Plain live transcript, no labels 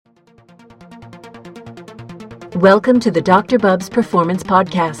Welcome to the Dr. Bubs Performance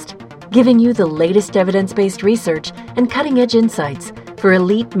Podcast, giving you the latest evidence-based research and cutting-edge insights for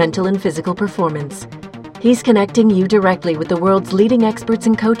elite mental and physical performance. He's connecting you directly with the world's leading experts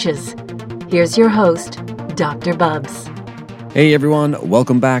and coaches. Here's your host, Dr. Bubs. Hey everyone,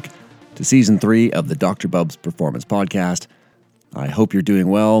 welcome back to Season 3 of the Dr. Bubs Performance Podcast. I hope you're doing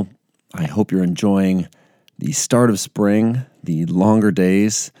well. I hope you're enjoying the start of spring, the longer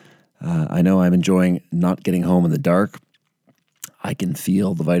days. I know I'm enjoying not getting home in the dark. I can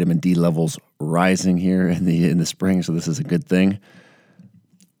feel the vitamin D levels rising here in the spring, so this is a good thing.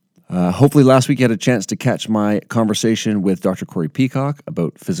 Hopefully last week you had a chance to catch my conversation with Dr. Corey Peacock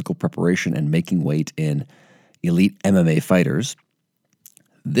about physical preparation and making weight in elite MMA fighters.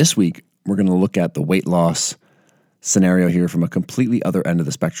 This week, we're going to look at the weight loss scenario here from a completely other end of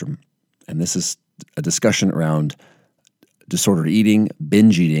the spectrum. And this is a discussion around disordered eating,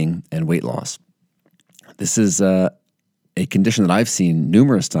 binge eating, and weight loss. This is a condition that I've seen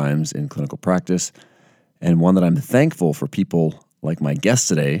numerous times in clinical practice, and one that I'm thankful for people like my guest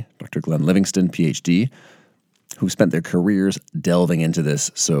today, Dr. Livingston, PhD, who spent their careers delving into this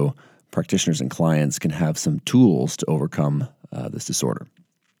so practitioners and clients can have some tools to overcome this disorder.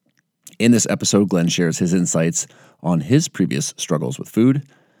 In this episode, Glenn shares his insights on his previous struggles with food,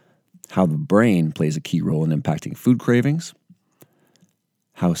 how the brain plays a key role in impacting food cravings,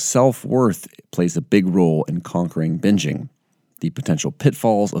 how self-worth plays a big role in conquering binging, the potential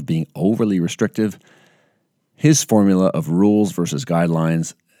pitfalls of being overly restrictive, his formula of rules versus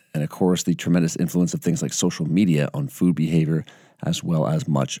guidelines, and of course the tremendous influence of things like social media on food behavior, as well as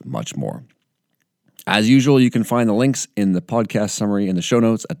much, much more. As usual, you can find the links in the podcast summary in the show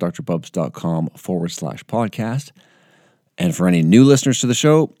notes at drbubs.com/podcast. And for any new listeners to the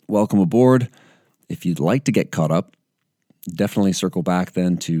show, welcome aboard. If you'd like to get caught up, definitely circle back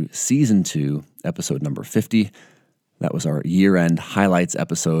then to Season 2, episode number 50. That was our year-end highlights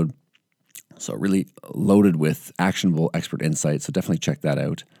episode. So really loaded with actionable expert insights, so definitely check that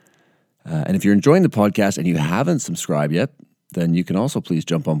out. And if you're enjoying the podcast and you haven't subscribed yet, then you can also please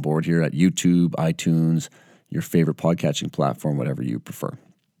jump on board here at YouTube, iTunes, your favorite podcatching platform, whatever you prefer.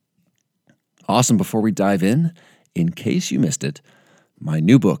 Awesome. Before we dive in case you missed it, my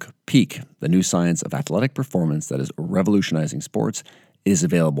new book, Peak, The New Science of Athletic Performance That Is Revolutionizing Sports, is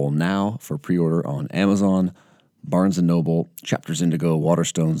available now for pre-order on Amazon, Barnes & Noble, Chapters Indigo,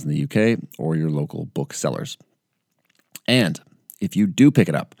 Waterstones in the UK, or your local booksellers. And if you do pick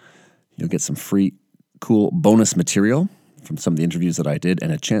it up, you'll get some free, cool bonus material from some of the interviews that I did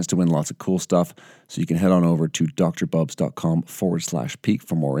and a chance to win lots of cool stuff. So you can head on over to drbubs.com/peak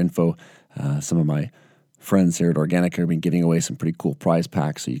for more info. Some of my friends here at Organic have been giving away some pretty cool prize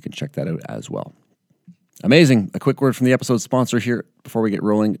packs, so you can check that out as well. Amazing. A quick word from the episode sponsor here before we get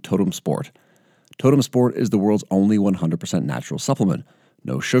rolling, Totem Sport. Totem Sport is the world's only 100% natural supplement.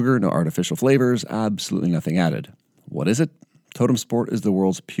 No sugar, no artificial flavors, absolutely nothing added. What is it? Totem Sport is the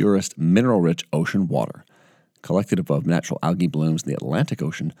world's purest, mineral-rich ocean water. Collected above natural algae blooms in the Atlantic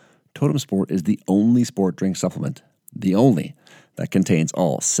Ocean, Totem Sport is the only sport drink supplement, the only, that contains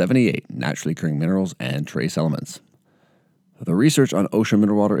all 78 naturally occurring minerals and trace elements. The research on ocean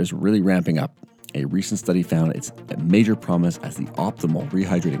mineral water is really ramping up. A recent study found its a major promise as the optimal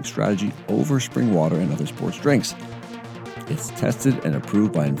rehydrating strategy over spring water and other sports drinks. It's tested and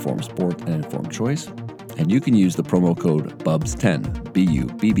approved by Informed Sport and Informed Choice, and you can use the promo code BUBS10,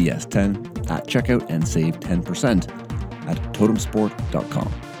 BUBBS10, at checkout and save 10% at totemsport.com.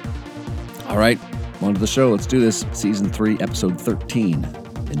 All right, on to the show. Let's do this. Season 3, Episode 13.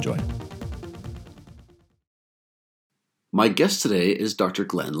 Enjoy. My guest today is Dr.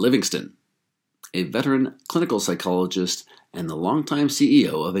 Glenn Livingston, a veteran clinical psychologist and the longtime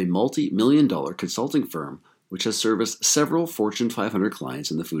CEO of a multi-million-dollar consulting firm which has serviced several Fortune 500 clients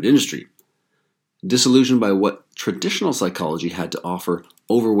in the food industry. Disillusioned by what traditional psychology had to offer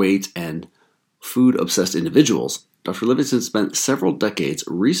overweight and food-obsessed individuals, Dr. Livingston spent several decades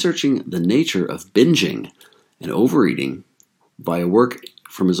researching the nature of binging and overeating via work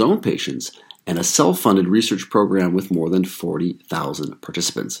from his own patients and a self-funded research program with more than 40,000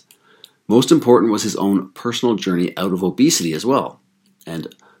 participants. Most important was his own personal journey out of obesity as well, and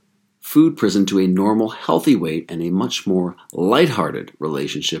food prison to a normal, healthy weight and a much more lighthearted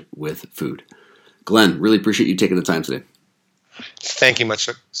relationship with food. Glenn, really appreciate you taking the time today. Thank you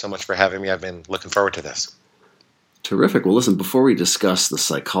so much for having me. I've been looking forward to this. Terrific. Well, listen, before we discuss the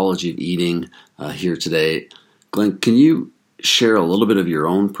psychology of eating here today, Glenn, can you share a little bit of your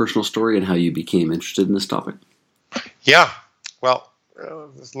own personal story and how you became interested in this topic? Yeah. Well,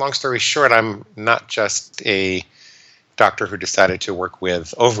 long story short, I'm not just a doctor who decided to work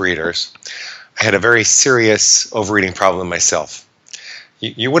with overeaters. I had a very serious overeating problem myself.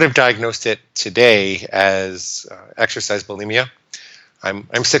 You would have diagnosed it today as exercise bulimia. I'm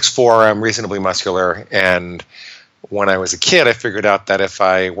 6'4", I'm reasonably muscular, and when I was a kid, I figured out that if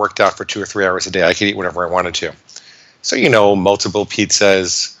I worked out for 2 or 3 hours a day, I could eat whatever I wanted to. So, multiple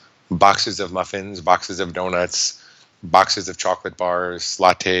pizzas, boxes of muffins, boxes of donuts, boxes of chocolate bars,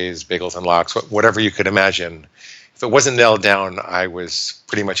 lattes, bagels and lox, whatever you could imagine. If it wasn't nailed down, I was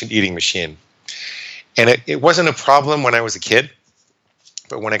pretty much an eating machine. And it wasn't a problem when I was a kid,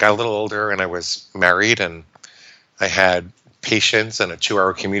 but when I got a little older and I was married and I had patients and a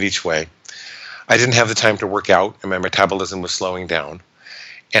 2-hour commute each way, I didn't have the time to work out and my metabolism was slowing down.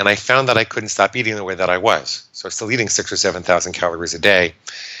 And I found that I couldn't stop eating the way that I was. So I was still eating 6,000 or 7,000 calories a day.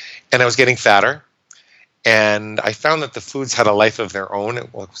 And I was getting fatter. And I found that the foods had a life of their own.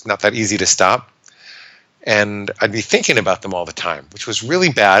 It was not that easy to stop. And I'd be thinking about them all the time, which was really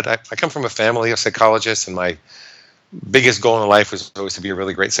bad. I come from a family of psychologists, and my biggest goal in life was always to be a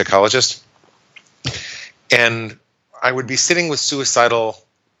really great psychologist. And I would be sitting with suicidal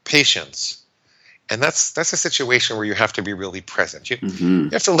patients. And that's a situation where you have to be really present. You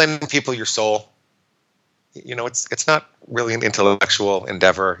have to lend people your soul. It's not really an intellectual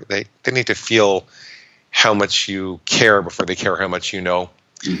endeavor. They need to feel how much you care before they care how much you know.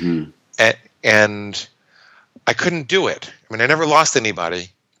 And I couldn't do it. I mean, I never lost anybody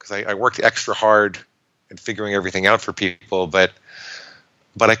because I worked extra hard at figuring everything out for people, but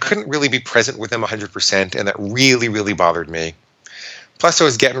I couldn't really be present with them 100%, and that really, really bothered me. Plus, I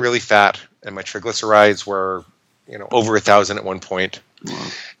was getting really fat, and my triglycerides were, over 1,000 at one point. Wow.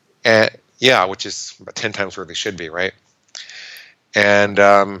 And which is about 10 times where they should be, right? And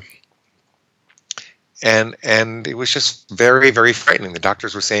it was just very, very frightening. The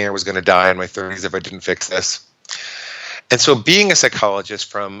doctors were saying I was going to die in my 30s if I didn't fix this. And so, being a psychologist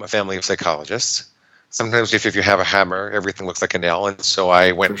from a family of psychologists, sometimes if you have a hammer, everything looks like a nail. And so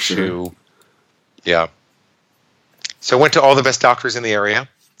I went So I went to all the best doctors in the area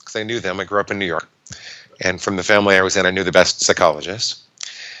because I knew them. I grew up in New York. And from the family I was in, I knew the best psychologists.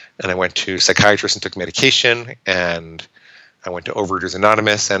 And I went to psychiatrists and took medication. And I went to Overeaters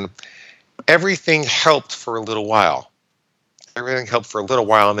Anonymous. And everything helped for a little while. And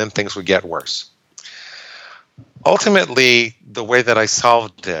then things would get worse. Ultimately, the way that I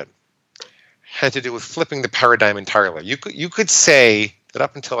solved it had to do with flipping the paradigm entirely. You could say that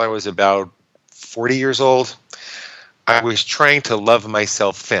up until I was about 40 years old, I was trying to love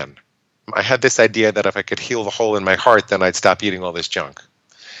myself thin. I had this idea that if I could heal the hole in my heart, then I'd stop eating all this junk.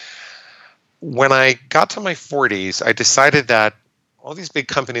 When I got to my 40s, I decided that all these big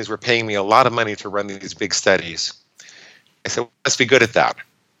companies were paying me a lot of money to run these big studies. I said, let's be good at that.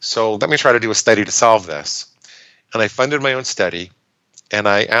 So let me try to do a study to solve this. And I funded my own study, and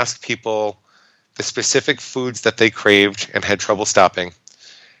I asked people the specific foods that they craved and had trouble stopping,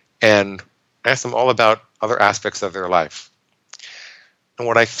 and I asked them all about other aspects of their life. And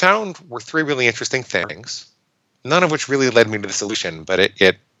what I found were 3 really interesting things, none of which really led me to the solution, but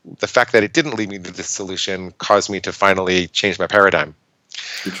the fact that it didn't lead me to the solution caused me to finally change my paradigm.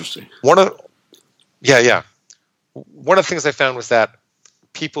 Interesting. One of the things I found was that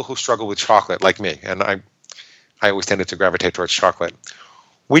people who struggle with chocolate, like me, and I always tended to gravitate towards chocolate,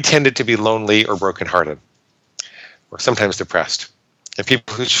 we tended to be lonely or brokenhearted, or sometimes depressed. And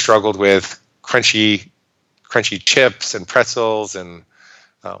people who struggled with crunchy chips and pretzels and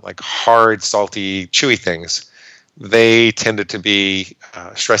like hard, salty, chewy things, they tended to be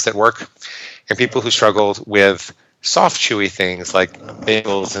stressed at work. And people who struggled with soft, chewy things like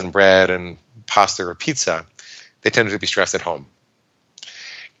bagels and bread and pasta or pizza, they tended to be stressed at home.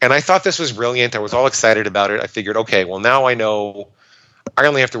 And I thought this was brilliant. I was all excited about it. I figured, okay, well, now I know I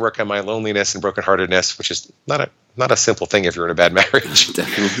only have to work on my loneliness and brokenheartedness, which is not a simple thing if you're in a bad marriage.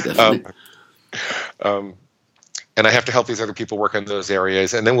 Definitely. And I have to help these other people work on those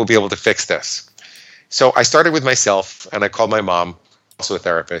areas, and then we'll be able to fix this. So I started with myself, and I called my mom, also a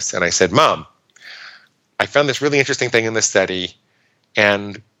therapist, and I said, Mom, I found this really interesting thing in this study,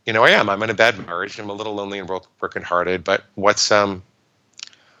 and I'm in a bad marriage. I'm a little lonely and brokenhearted, but what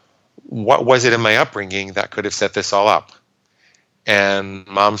was it in my upbringing that could have set this all up? And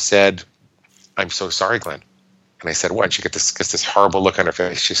Mom said, I'm so sorry, Glenn. And I said, what? She gets this horrible look on her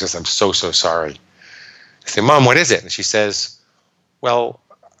face. She says, I'm so, so sorry. I said, Mom, what is it? And she says, well,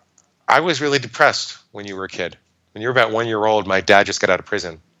 I was really depressed when you were a kid. When you were about 1 year old, my dad just got out of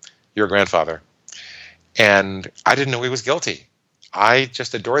prison, your grandfather. And I didn't know he was guilty. I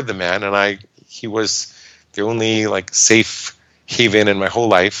just adored the man, and he was the only safe haven in my whole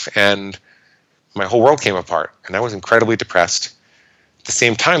life, and my whole world came apart. And I was incredibly depressed. At the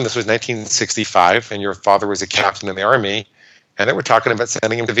same time, this was 1965, and your father was a captain in the Army, and they were talking about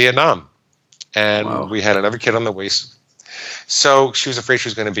sending him to Vietnam. And we had another kid on the way. So she was afraid she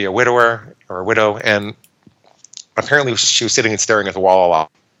was going to be a widower or a widow, and apparently she was sitting and staring at the wall a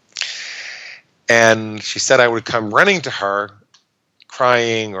lot. And she said I would come running to her,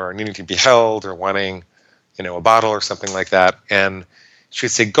 crying or needing to be held or wanting, a bottle or something like that. And she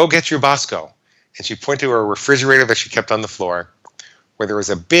would say, "Go get your Bosco." And she'd point to her refrigerator that she kept on the floor, where there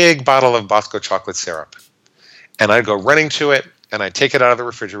was a big bottle of Bosco chocolate syrup. And I'd go running to it, and I'd take it out of the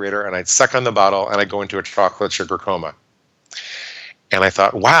refrigerator, and I'd suck on the bottle, and I'd go into a chocolate sugar coma. And I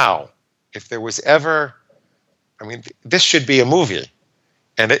thought, wow, if there was ever, this should be a movie.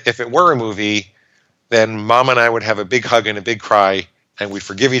 And if it were a movie, then Mom and I would have a big hug and a big cry, and we'd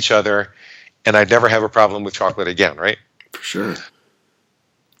forgive each other, and I'd never have a problem with chocolate again, right? For sure.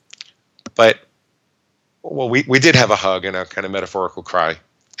 But, we did have a hug and a kind of metaphorical cry.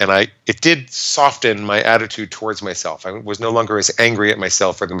 And it did soften my attitude towards myself. I was no longer as angry at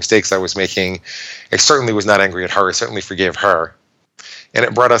myself for the mistakes I was making. I certainly was not angry at her. I certainly forgave her. And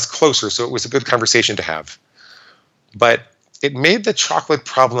it brought us closer, so it was a good conversation to have. But it made the chocolate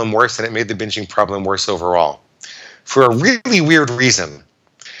problem worse, and it made the binging problem worse overall. For a really weird reason.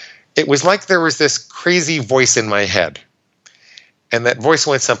 It was like there was this crazy voice in my head. And that voice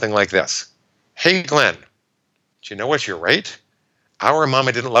went something like this. "Hey, Glenn, do you know what? You're right. Our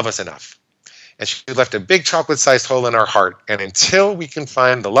mama didn't love us enough. And she left a big chocolate-sized hole in our heart. And until we can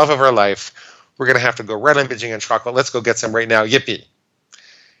find the love of our life, we're going to have to go right on binging on chocolate. Let's go get some right now. Yippee."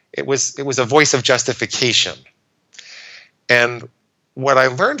 It was a voice of justification. And what I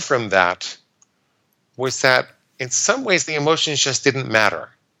learned from that was that in some ways the emotions just didn't matter.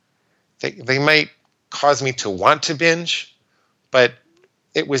 They might cause me to want to binge, but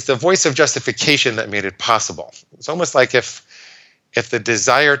it was the voice of justification that made it possible. It's almost like if the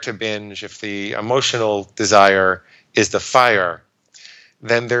desire to binge, if the emotional desire is the fire,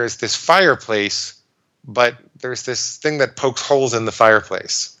 then there's this fireplace, but there's this thing that pokes holes in the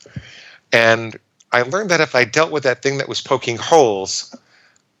fireplace. And I learned that if I dealt with that thing that was poking holes,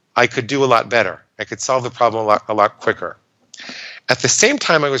 I could do a lot better. I could solve the problem a lot quicker. At the same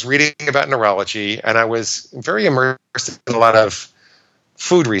time, I was reading about neurology, and I was very immersed in a lot of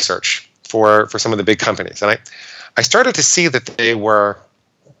food research for some of the big companies. And I started to see that they were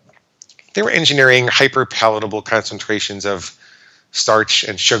engineering hyper-palatable concentrations of starch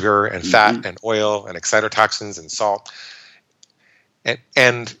and sugar and fat and oil and excitotoxins and salt.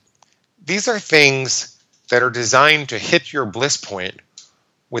 And these are things that are designed to hit your bliss point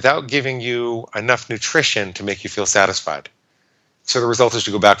without giving you enough nutrition to make you feel satisfied. So the result is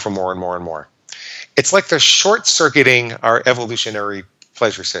you go back for more and more and more. It's like they're short-circuiting our evolutionary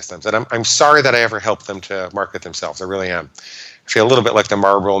pleasure systems. And I'm sorry that I ever helped them to market themselves. I really am. I feel a little bit like the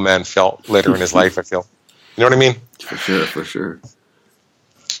Marlboro Man felt later in his life. You know what I mean? For sure.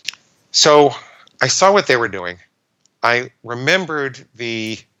 So I saw what they were doing. I remembered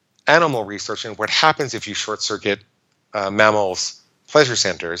the animal research and what happens if you short-circuit mammals' pleasure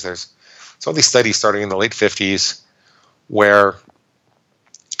centers. There's all these studies starting in the late 50s where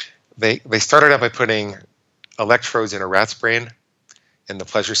they started out by putting electrodes in a rat's brain in the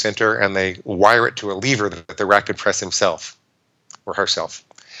pleasure center, and they wire it to a lever that the rat could press himself or herself.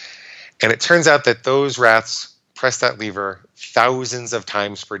 And it turns out that those rats press that lever thousands of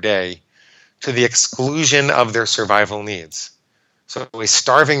times per day to the exclusion of their survival needs. So a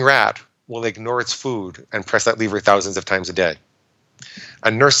starving rat will ignore its food and press that lever thousands of times a day.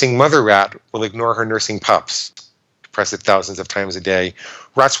 A nursing mother rat will ignore her nursing pups to press it thousands of times a day.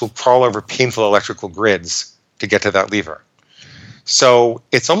 Rats will crawl over painful electrical grids to get to that lever. So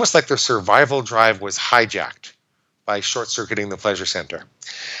it's almost like their survival drive was hijacked by short-circuiting the pleasure center.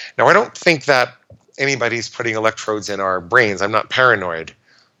 Now, I don't think that anybody's putting electrodes in our brains. I'm not paranoid.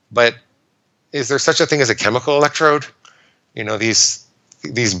 But is there such a thing as a chemical electrode? These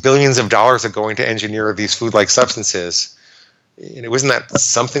billions of dollars are going to engineer these food-like substances. Isn't that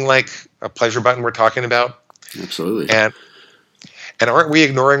something like a pleasure button we're talking about? Absolutely. And aren't we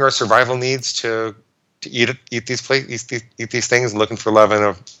ignoring our survival needs to eat these things and looking for love in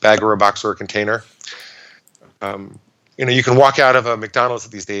a bag or a box or a container? You can walk out of a McDonald's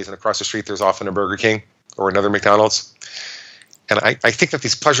these days, and across the street there's often a Burger King or another McDonald's. And I think that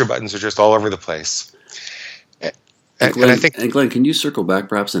these pleasure buttons are just all over the place. And Glenn, can you circle back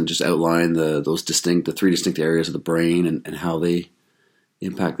perhaps and just outline the three distinct areas of the brain and how they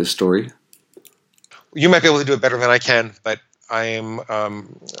impact this story? You might be able to do it better than I can, but I'm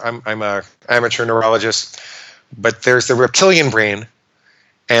an amateur neurologist. But there's the reptilian brain,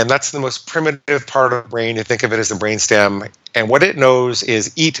 And that's the most primitive part of the brain. You think of it as the brainstem. And what it knows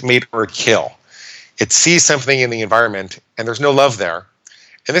is eat, mate, or kill. It sees something in the environment, and there's no love there.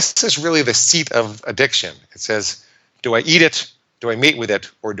 And this is really the seat of addiction. It says, do I eat it, do I mate with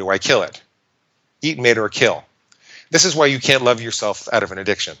it, or do I kill it? Eat, mate, or kill. This is why you can't love yourself out of an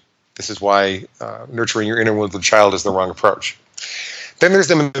addiction. This is why nurturing your inner wounded child is the wrong approach. Then there's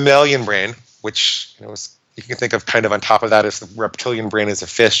the mammalian brain, which you can think of kind of on top of that as the reptilian brain as a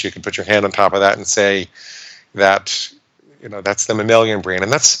fish. You can put your hand on top of that and say that that's the mammalian brain,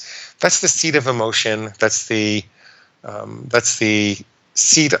 and that's the seat of emotion. That's the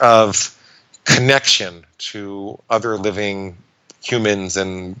seat of connection to other living humans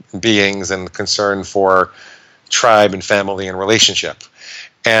and beings, and concern for tribe and family and relationship.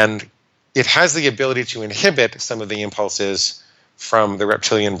 And it has the ability to inhibit some of the impulses from the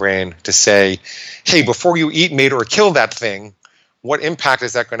reptilian brain to say, hey, before you eat, mate, or kill that thing, what impact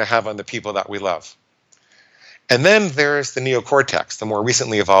is that going to have on the people that we love? And then there's the neocortex, the more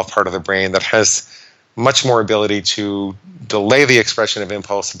recently evolved part of the brain that has much more ability to delay the expression of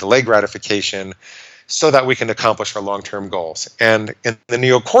impulse, delay gratification, so that we can accomplish our long-term goals. And in the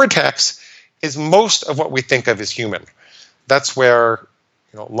neocortex is most of what we think of as human. That's where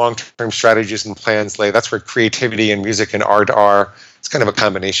long-term strategies and plans lay. That's where creativity and music and art are. It's kind of a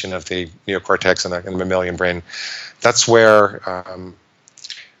combination of the neocortex and the mammalian brain. That's where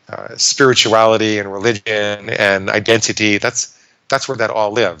spirituality and religion and identity, that's where that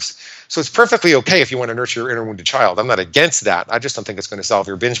all lives. So it's perfectly okay if you want to nurture your inner wounded child. I'm not against that. I just don't think it's going to solve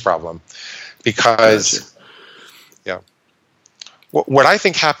your binge problem. Because, what I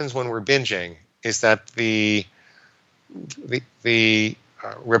think happens when we're binging is that the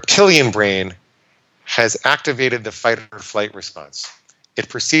reptilian brain has activated the fight or flight response. It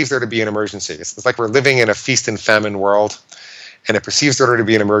perceives there to be an emergency. It's like we're living in a feast and famine world, and it perceives there to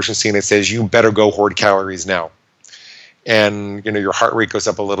be an emergency, and it says, you better go hoard calories now. And your heart rate goes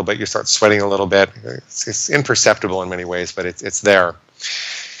up a little bit, you start sweating a little bit. It's imperceptible in many ways, but it's there.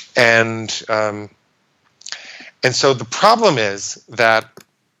 And so the problem is that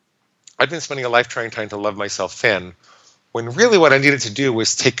I've been spending a life trying to love myself thin, when really what I needed to do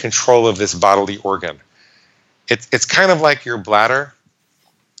was take control of this bodily organ. It's kind of like your bladder.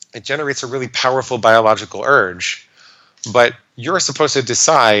 It generates a really powerful biological urge, but you're supposed to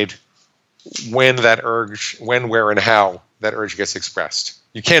decide when that urge, when, where, and how that urge gets expressed.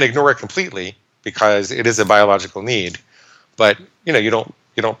 You can't ignore it completely because it is a biological need, but you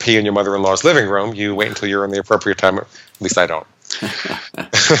don't pee in your mother-in-law's living room. You wait until you're in the appropriate time. At least I don't.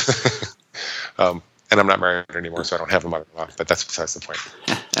 And I'm not married anymore, so I don't have a mother-in-law, but that's besides the point.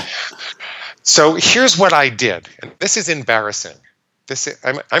 So here's what I did, and this is embarrassing.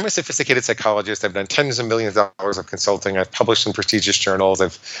 I'm a sophisticated psychologist. I've done tens of millions of dollars of consulting. I've published in prestigious journals.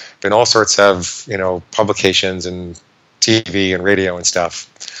 I've been all sorts of publications and TV and radio and stuff.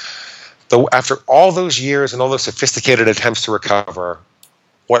 But after all those years and all those sophisticated attempts to recover,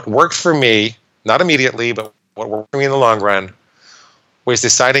 what worked for me, not immediately, but what worked for me in the long run, was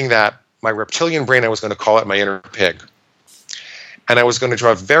deciding that my reptilian brain, I was going to call it my inner pig. And I was going to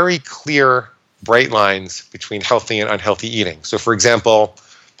draw very clear, bright lines between healthy and unhealthy eating. So, for example,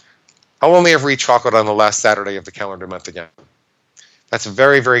 I'll only ever eat chocolate on the last Saturday of the calendar month again. That's a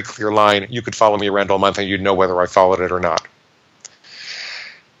very, very clear line. You could follow me around all month and you'd know whether I followed it or not.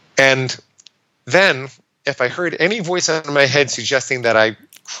 And then, if I heard any voice in my head suggesting that I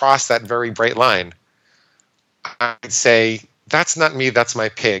crossed that very bright line, I'd say, that's not me, that's my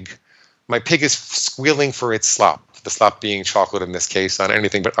pig. My pig is squealing for its slop. The slop being chocolate in this case, on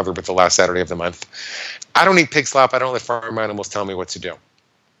anything but the last Saturday of the month. I don't eat pig slop. I don't let farm animals tell me what to do.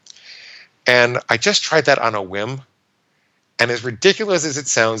 And I just tried that on a whim. And as ridiculous as it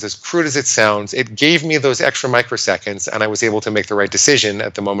sounds, as crude as it sounds, it gave me those extra microseconds, and I was able to make the right decision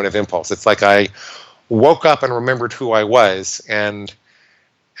at the moment of impulse. It's like I woke up and remembered who I was and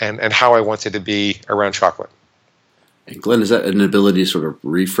how I wanted to be around chocolate. And Glenn, is that an ability to sort of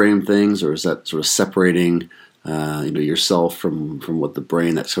reframe things, or is that sort of separating yourself from what the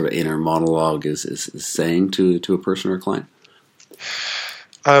brain, that sort of inner monologue is saying to a person or a client?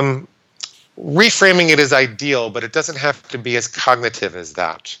 Reframing it is ideal, but it doesn't have to be as cognitive as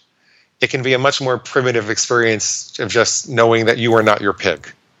that. It can be a much more primitive experience of just knowing that you are not your pig.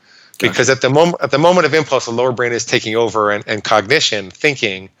 Gotcha. Because at the moment of impulse, the lower brain is taking over, and cognition,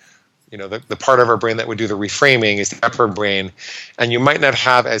 thinking, the part of our brain that would do the reframing is the upper brain, and you might not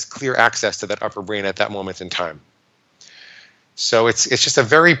have as clear access to that upper brain at that moment in time. So it's just a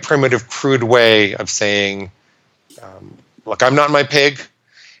very primitive, crude way of saying, look, I'm not my pig.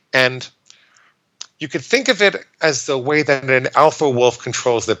 And, you could think of it as the way that an alpha wolf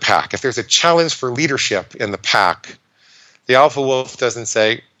controls the pack. If there's a challenge for leadership in the pack, the alpha wolf doesn't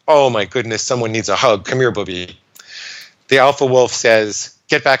say, oh my goodness, someone needs a hug, come here, booby. The alpha wolf says,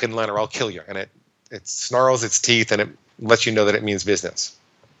 get back in line or I'll kill you. And it snarls its teeth and it lets you know that it means business.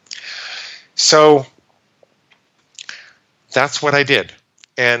 So that's what I did.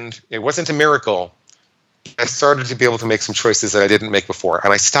 And it wasn't a miracle. I started to be able to make some choices that I didn't make before.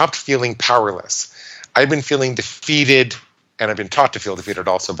 And I stopped feeling powerless. I'd been feeling defeated, and I've been taught to feel defeated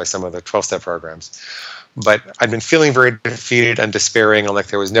also by some of the 12-step programs. But I'd been feeling very defeated and despairing, and like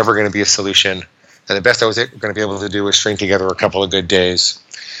there was never going to be a solution. And the best I was going to be able to do was string together a couple of good days.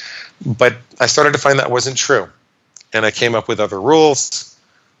 But I started to find that wasn't true. And I came up with other rules.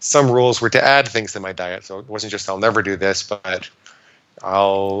 Some rules were to add things to my diet. So it wasn't just I'll never do this, but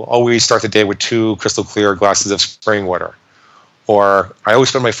I'll always start the day with 2 crystal clear glasses of spring water. Or I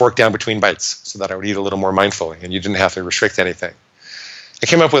always put my fork down between bites so that I would eat a little more mindfully and you didn't have to restrict anything. I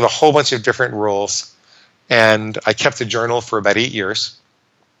came up with a whole bunch of different rules, and I kept a journal for about 8 years.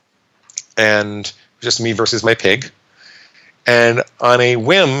 And just me versus my pig. And on a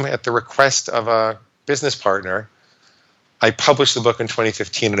whim, at the request of a business partner, I published the book in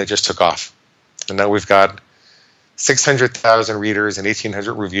 2015 and it just took off. And now we've got 600,000 readers and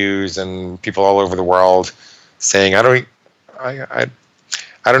 1,800 reviews and people all over the world saying, I don't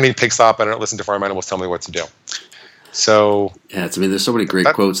eat pig slop, I don't listen to farm animals tell me what to do. So yeah, there's so many great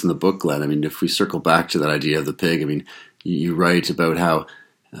quotes in the book, Glenn. I mean, if we circle back to that idea of the pig, I mean, you write about how,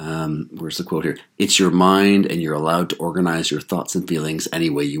 where's the quote here? It's your mind and you're allowed to organize your thoughts and feelings any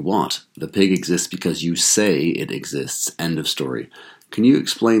way you want. The pig exists because you say it exists. End of story. Can you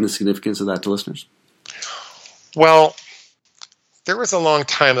explain the significance of that to listeners? Well, there was a long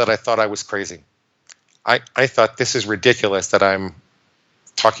time that I thought I was crazy. I thought this is ridiculous that I'm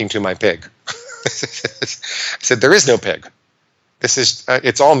talking to my pig. I said, there is no pig. This is,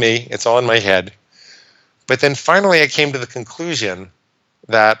 it's all me. It's all in my head. But then finally I came to the conclusion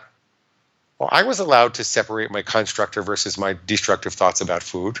that, well, I was allowed to separate my constructive versus my destructive thoughts about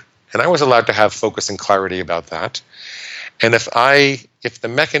food. And I was allowed to have focus and clarity about that. And if the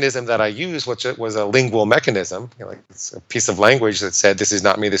mechanism that I used, which was a lingual mechanism, like it's a piece of language that said, this is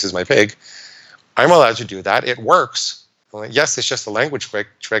not me, this is my pig, I'm allowed to do that. It works. Well, yes, it's just a language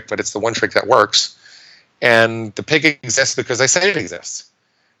trick, but it's the one trick that works. And the pig exists because I say it exists.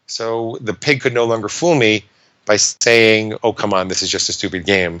 So the pig could no longer fool me by saying, oh, come on, this is just a stupid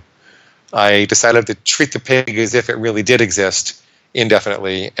game. I decided to treat the pig as if it really did exist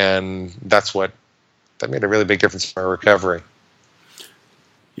indefinitely, and that made a really big difference in my recovery.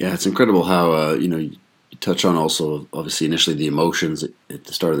 Yeah, it's incredible how, you touch on also, obviously, initially the emotions at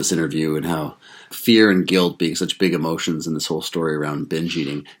the start of this interview and how fear and guilt being such big emotions in this whole story around binge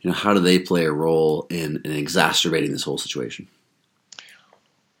eating, how do they play a role in exacerbating this whole situation?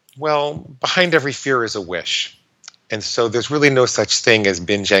 Well, behind every fear is a wish. And so there's really no such thing as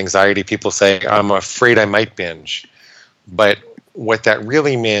binge anxiety. People say, I'm afraid I might binge. But what that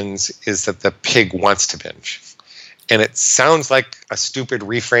really means is that the pig wants to binge. And it sounds like a stupid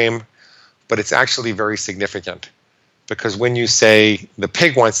reframe, but it's actually very significant. Because when you say the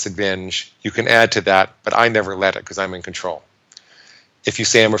pig wants to binge, you can add to that, but I never let it because I'm in control. If you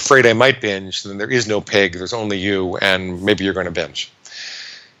say I'm afraid I might binge, then there is no pig, there's only you, and maybe you're going to binge.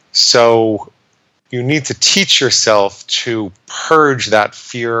 So you need to teach yourself to purge that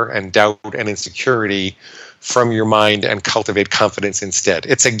fear and doubt and insecurity from your mind and cultivate confidence instead.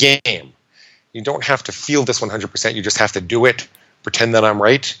 It's a game. You don't have to feel this 100%. You just have to do it, pretend that I'm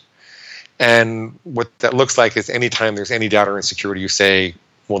right. And what that looks like is anytime there's any doubt or insecurity, you say,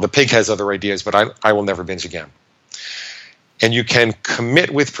 well, the pig has other ideas, but I will never binge again. And you can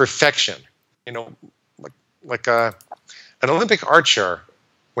commit with perfection. Like an Olympic archer,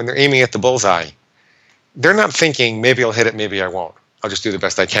 when they're aiming at the bullseye, they're not thinking, maybe I'll hit it, maybe I won't. I'll just do the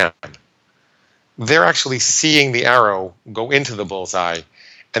best I can. They're actually seeing the arrow go into the bullseye,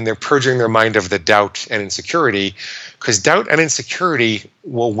 and they're purging their mind of the doubt and insecurity, because doubt and insecurity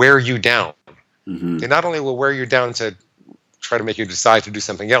will wear you down. Mm-hmm. They not only will wear you down to try to make you decide to do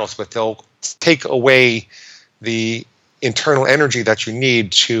something else, but they'll take away the internal energy that you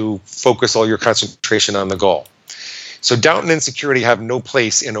need to focus all your concentration on the goal. So doubt and insecurity have no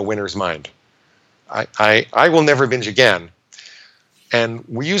place in a winner's mind. I will never binge again. And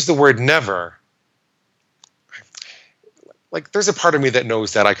we use the word never. Like, there's a part of me that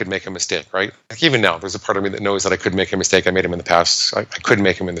knows that I could make a mistake, right? Like, even now, there's a part of me that knows that I could make a mistake. I made him in the past. I could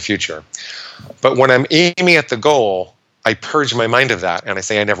make him in the future. But when I'm aiming at the goal, I purge my mind of that, and I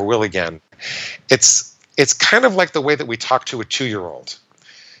say I never will again. It's kind of like the way that we talk to a 2-year-old.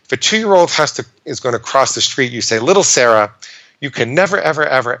 If a 2-year-old is going to cross the street, you say, little Sarah, you can never, ever,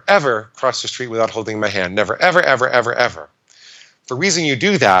 ever, ever cross the street without holding my hand. Never, ever, ever, ever, ever. The reason you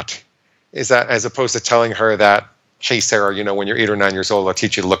do that is that, as opposed to telling her that, hey, Sarah, when you're 8 or 9 years old, I'll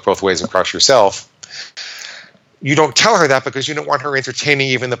teach you to look both ways and cross yourself. You don't tell her that because you don't want her entertaining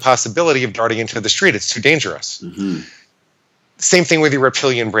even the possibility of darting into the street. It's too dangerous. Mm-hmm. Same thing with your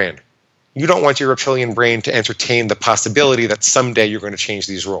reptilian brain. You don't want your reptilian brain to entertain the possibility that someday you're going to change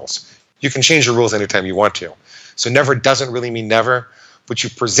these rules. You can change your rules anytime you want to. So never doesn't really mean never, but you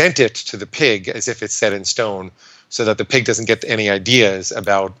present it to the pig as if it's set in stone so that the pig doesn't get any ideas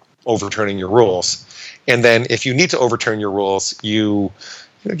about overturning your rules. And then if you need to overturn your rules, you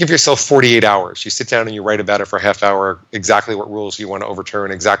give yourself 48 hours. You sit down and you write about it for a half hour, exactly what rules you want to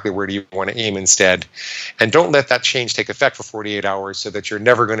overturn, exactly where do you want to aim instead. And don't let that change take effect for 48 hours so that you're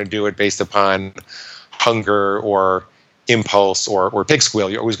never going to do it based upon hunger or impulse or pig squeal.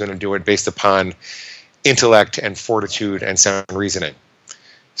 You're always going to do it based upon intellect and fortitude and sound reasoning.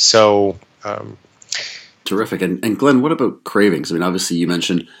 So terrific. And Glenn, what about cravings? I mean, obviously you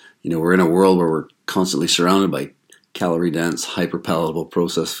mentioned, we're in a world where we're constantly surrounded by calorie dense, hyper palatable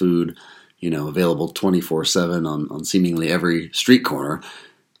processed food, available 24/7 on seemingly every street corner.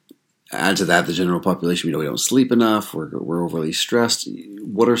 Add to that the general population, we don't sleep enough, we're overly stressed.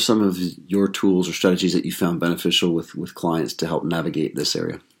 What are some of your tools or strategies that you found beneficial with clients to help navigate this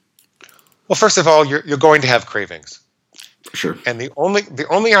area? Well, first of all, you're going to have cravings. For sure. And the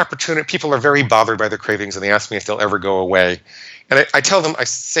only opportunity, people are very bothered by their cravings and they ask me if they'll ever go away. And I tell them, I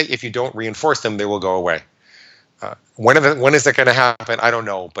say, if you don't reinforce them, they will go away. When is that going to happen? I don't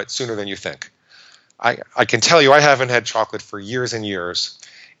know, but sooner than you think. I can tell you I haven't had chocolate for years and years,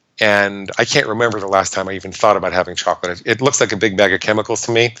 and I can't remember the last time I even thought about having chocolate. It looks like a big bag of chemicals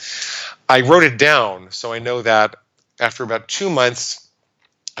to me. I wrote it down, so I know that after about 2 months,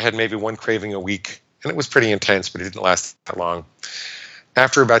 I had maybe one craving a week, and it was pretty intense, but it didn't last that long.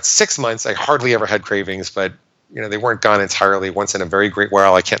 After about 6 months, I hardly ever had cravings, but they weren't gone entirely. Once in a very great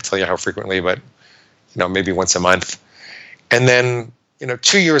while, I can't tell you how frequently, but maybe once a month. And then,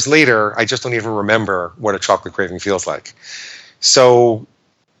 2 years later, I just don't even remember what a chocolate craving feels like. So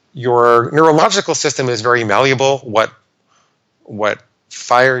your neurological system is very malleable. What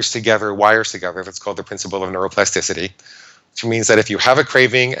fires together, wires together. That's called the principle of neuroplasticity, which means that if you have a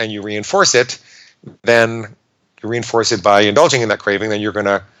craving and you reinforce it, then you reinforce it by indulging in that craving, then you're going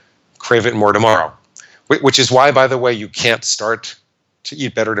to crave it more tomorrow. Which is why, by the way, you can't start to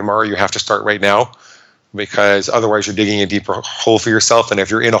eat better tomorrow. You have to start right now, because otherwise you're digging a deeper hole for yourself. And if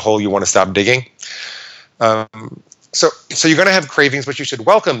you're in a hole, you want to stop digging. So you're going to have cravings, but you should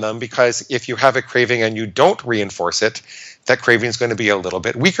welcome them, because if you have a craving and you don't reinforce it, that craving is going to be a little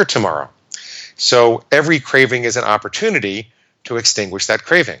bit weaker tomorrow. So every craving is an opportunity to extinguish that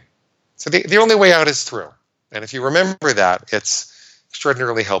craving. So the only way out is through. And if you remember that, it's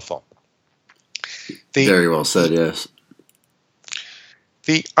extraordinarily helpful. Very well said, yes.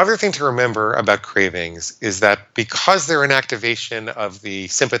 The other thing to remember about cravings is that because they're an activation of the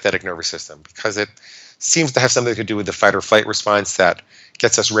sympathetic nervous system, because it seems to have something to do with the fight or flight response that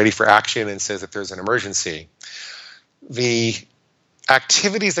gets us ready for action and says that there's an emergency, the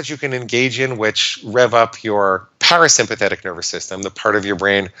activities that you can engage in which rev up your parasympathetic nervous system, the part of your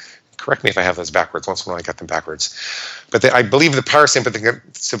brain, correct me if I have those backwards, once in a while I got them backwards, but I believe the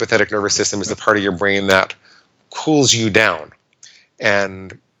parasympathetic nervous system is the part of your brain that cools you down.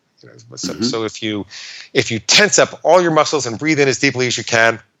 And so if you tense up all your muscles and breathe in as deeply as you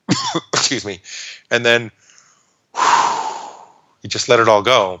can, excuse me, and then you just let it all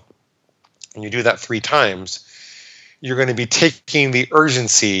go, and you do that 3 times, you're going to be taking the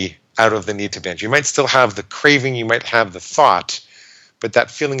urgency out of the need to binge. You might still have the craving, you might have the thought, but that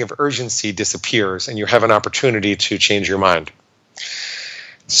feeling of urgency disappears, and you have an opportunity to change your mind.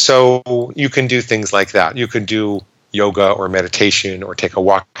 So you can do things like that. You could do yoga or meditation or take a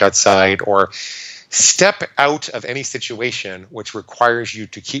walk outside or step out of any situation which requires you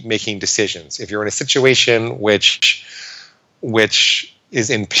to keep making decisions. If you're in a situation which is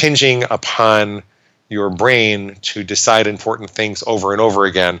impinging upon your brain to decide important things over and over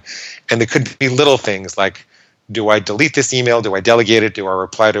again, and it could be little things like, do I delete this email? Do I delegate it? Do I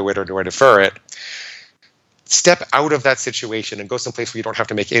reply to it? Or do I defer it? Step out of that situation and go someplace where you don't have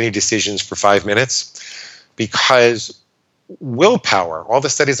to make any decisions for 5 minutes. Because willpower, all the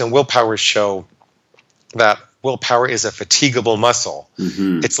studies on willpower show that willpower is a fatigable muscle.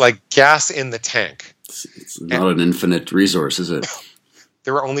 Mm-hmm. It's like gas in the tank. It's not an infinite resource, is it?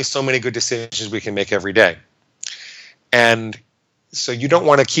 There are only so many good decisions we can make every day. And so you don't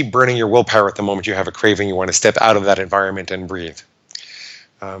want to keep burning your willpower at the moment you have a craving. You want to step out of that environment and breathe.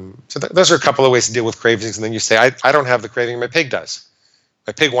 Those are a couple of ways to deal with cravings. And then you say, I don't have the craving, my pig does.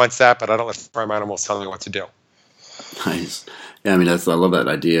 My pig wants that, but I don't let farm animals tell me what to do. Nice. Yeah, I mean, I love that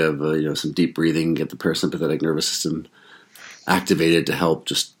idea of some deep breathing, get the parasympathetic nervous system activated to help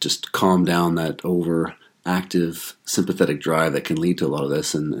just calm down that overactive sympathetic drive that can lead to a lot of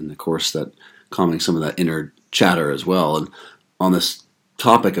this, and of course that calming some of that inner chatter as well. And on this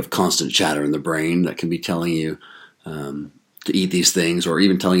topic of constant chatter in the brain that can be telling you to eat these things, or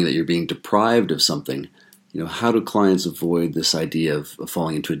even telling you that you're being deprived of something, how do clients avoid this idea of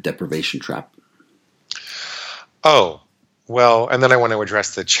falling into a deprivation trap? Oh, well, and then I want to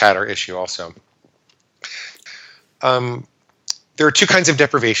address the chatter issue also. There are two kinds of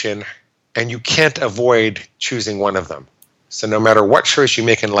deprivation, and you can't avoid choosing one of them. So no matter what choice you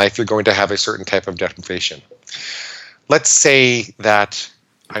make in life, you're going to have a certain type of deprivation. Let's say that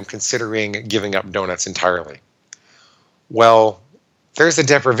I'm considering giving up donuts entirely. Well, there's the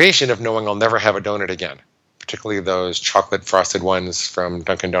deprivation of knowing I'll never have a donut again, particularly those chocolate frosted ones from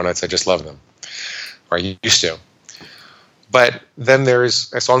Dunkin' Donuts. I just love them, or I used to. But then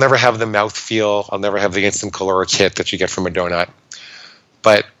so I'll never have the mouthfeel, I'll never have the instant caloric hit that you get from a donut.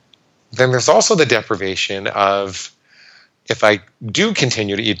 But then there's also the deprivation of, if I do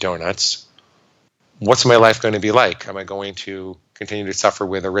continue to eat donuts, what's my life going to be like? Am I going to continue to suffer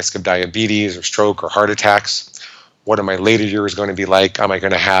with a risk of diabetes or stroke or heart attacks? What are my later years going to be like? Am I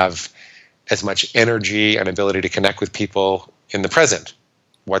going to have as much energy and ability to connect with people in the present?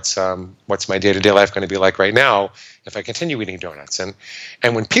 What's my day-to-day life going to be like right now if I continue eating donuts? And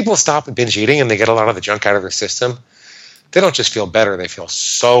when people stop binge eating and they get a lot of the junk out of their system, they don't just feel better, they feel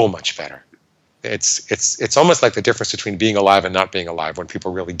so much better. It's almost like the difference between being alive and not being alive when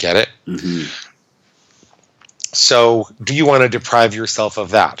people really get it. Mm-hmm. So do you want to deprive yourself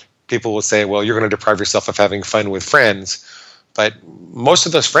of that? People will say, well, you're going to deprive yourself of having fun with friends. But most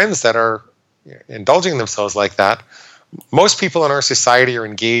of those friends that are indulging themselves like that, most people in our society are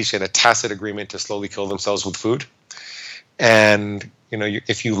engaged in a tacit agreement to slowly kill themselves with food. And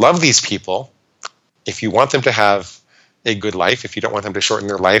if you love these people, if you want them to have a good life, if you don't want them to shorten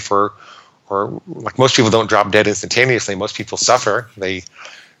their life, or like most people don't drop dead instantaneously, most people suffer. They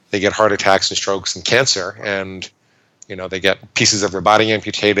get heart attacks and strokes and cancer, and they get pieces of their body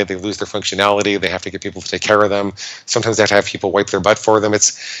amputated, they lose their functionality, they have to get people to take care of them. Sometimes they have to have people wipe their butt for them.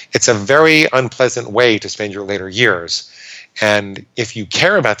 It's a very unpleasant way to spend your later years. And if you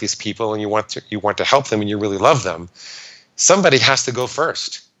care about these people and you want to help them and you really love them, somebody has to go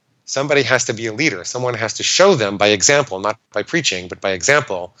first. Somebody has to be a leader. Someone has to show them by example, not by preaching, but by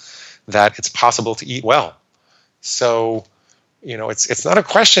example, that it's possible to eat well. So, it's not a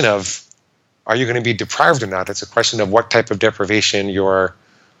question of, are you going to be deprived or not? It's a question of what type of deprivation you're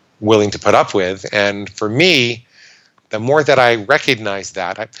willing to put up with. And for me, the more that I recognize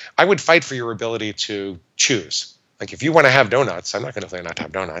that, I would fight for your ability to choose. Like, if you want to have donuts, I'm not going to tell you not to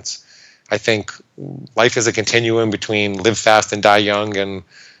have donuts. I think life is a continuum between live fast and die young, and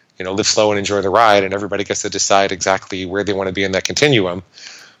live slow and enjoy the ride, and everybody gets to decide exactly where they want to be in that continuum.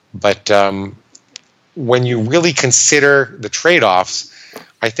 But when you really consider the trade-offs,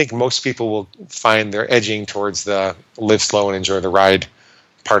 I think most people will find they're edging towards the live slow and enjoy the ride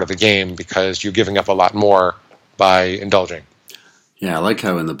part of the game, because you're giving up a lot more by indulging. Yeah, I like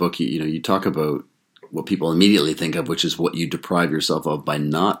how in the book you talk about what people immediately think of, which is what you deprive yourself of by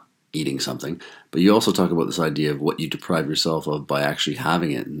not eating something. But you also talk about this idea of what you deprive yourself of by actually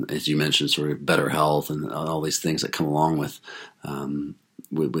having it. And as you mentioned, sort of better health and all these things that come along with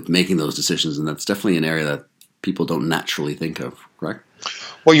making those decisions. And that's definitely an area that people don't naturally think of, correct?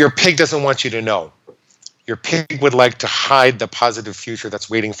 Well, your pig doesn't want you to know. Your pig would like to hide the positive future that's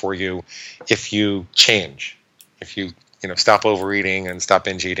waiting for you if you change. If you stop overeating and stop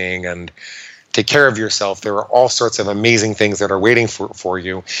binge eating and take care of yourself, there are all sorts of amazing things that are waiting for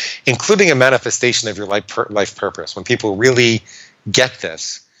you, including a manifestation of your life purpose. When people really get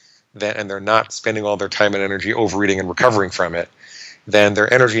this, and they're not spending all their time and energy overeating and recovering from it, then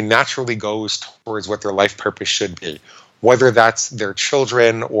their energy naturally goes towards what their life purpose should be, whether that's their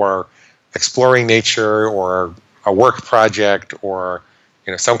children or exploring nature or a work project or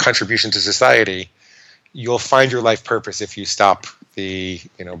some contribution to society. You'll find your life purpose if you stop the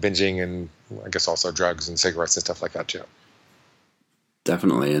binging and I guess also drugs and cigarettes and stuff like that too.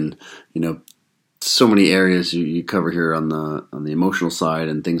 Definitely. And so many areas you cover here on the emotional side,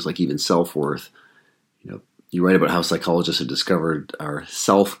 and things like even self-worth. You write about how psychologists have discovered our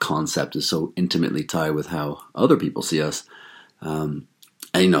self-concept is so intimately tied with how other people see us. And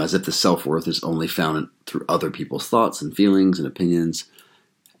as if the self-worth is only found through other people's thoughts and feelings and opinions.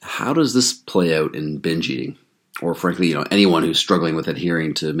 How does this play out in binge eating? or frankly, anyone who's struggling with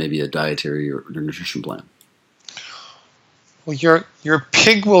adhering to maybe a dietary or nutrition plan? Well, your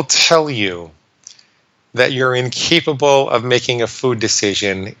pig will tell you that you're incapable of making a food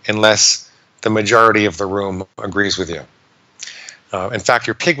decision unless the majority of the room agrees with you. In fact,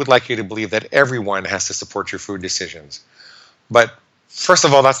 your pig would like you to believe that everyone has to support your food decisions. But first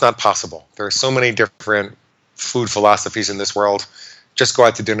of all, that's not possible. There are so many different food philosophies in this world. Just go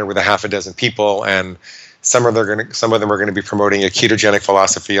out to dinner with a half a dozen people, and some of them are going to be promoting a ketogenic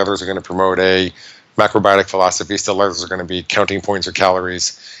philosophy, others are going to promote a macrobiotic philosophy, still others are going to be counting points or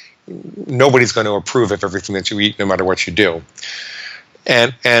calories. Nobody's going to approve of everything that you eat, no matter what you do.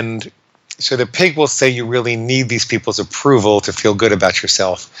 And so the pig will say you really need these people's approval to feel good about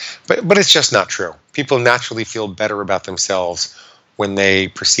yourself. But it's just not true. People naturally feel better about themselves when they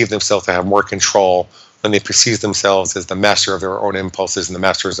perceive themselves to have more control, when they perceive themselves as the master of their own impulses and the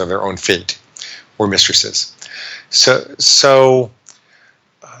masters of their own fate, or mistresses. So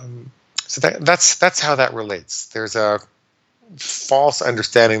that's how that relates. There's a false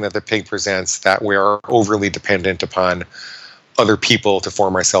understanding that the pig presents that we are overly dependent upon other people to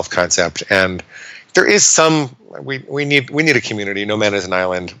form our self-concept, and there is some we need a community. No man is an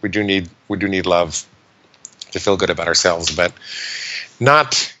island. We do need love to feel good about ourselves, but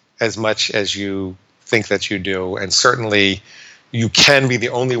not as much as you think that you do. And certainly, you can be the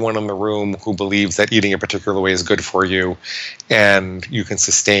only one in the room who believes that eating a particular way is good for you, and you can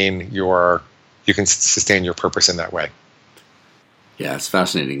sustain your purpose in that way. Yeah, it's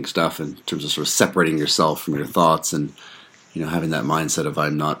fascinating stuff in terms of sort of separating yourself from your thoughts and having that mindset of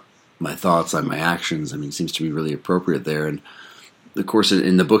I'm not my thoughts, I'm my actions. I mean, it seems to be really appropriate there. And of course,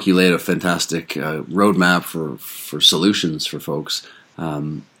 in the book, you laid a fantastic roadmap for solutions for folks.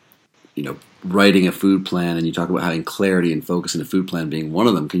 Writing a food plan, and you talk about having clarity and focus in a food plan being one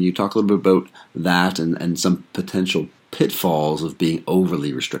of them. Can you talk a little bit about that and some potential pitfalls of being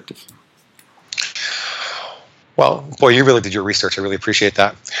overly restrictive? Well, boy, you really did your research. I really appreciate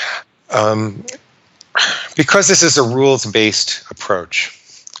that. Because this is a rules-based approach,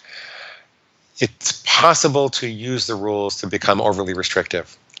 it's possible to use the rules to become overly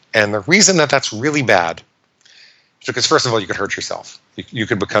restrictive. And the reason that that's really bad is because, first of all, you could hurt yourself. You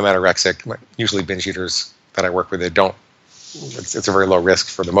could become anorexic. Usually binge eaters that I work with, they don't. It's a very low risk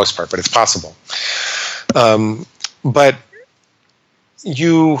for the most part, but it's possible. But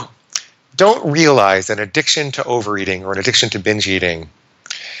you don't realize that addiction to overeating or an addiction to binge eating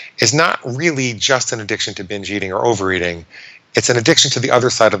is not really just an addiction to binge eating or overeating. It's an addiction to the other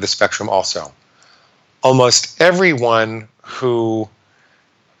side of the spectrum also. Almost everyone who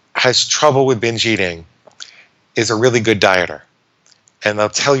has trouble with binge eating is a really good dieter. And they'll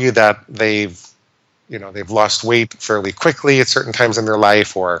tell you that they've lost weight fairly quickly at certain times in their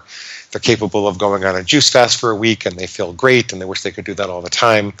life, or they're capable of going on a juice fast for a week and they feel great and they wish they could do that all the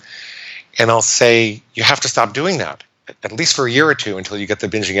time. And I'll say, you have to stop doing that, at least for a year or two, until you get the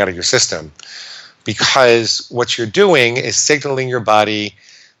binging out of your system. Because what you're doing is signaling your body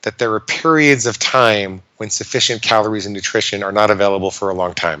that there are periods of time when sufficient calories and nutrition are not available for a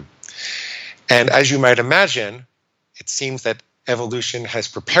long time. And as you might imagine, it seems that evolution has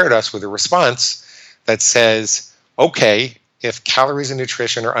prepared us with a response that says, okay, if calories and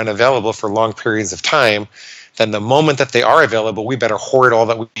nutrition are unavailable for long periods of time, then the moment that they are available, we better hoard all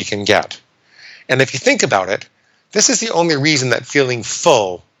that we can get. And if you think about it, this is the only reason that feeling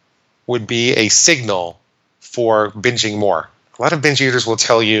full would be a signal for binging more. A lot of binge eaters will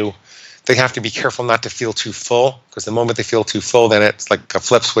tell you they have to be careful not to feel too full, because the moment they feel too full, then it's like a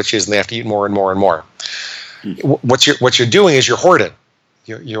flip switches and they have to eat more and more and more. What you're doing is you're hoarding.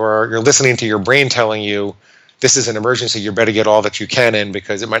 You're listening to your brain telling you this is an emergency. You better get all that you can in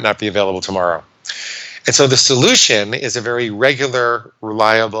because it might not be available tomorrow. And so the solution is a very regular,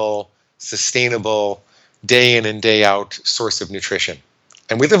 reliable, sustainable, day in and day out source of nutrition.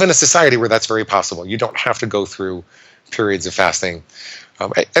 And we live in a society where that's very possible. You don't have to go through periods of fasting.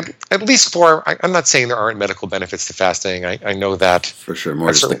 At least I'm not saying there aren't medical benefits to fasting. I know that. For sure.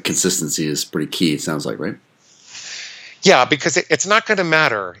 More just the consistency is pretty key, it sounds like, right? Yeah, because it's not going to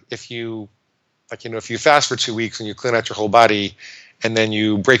matter if you fast for 2 weeks and you clean out your whole body and then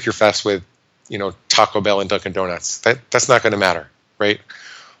you break your fast with, Taco Bell and Dunkin' Donuts. That's not going to matter, right?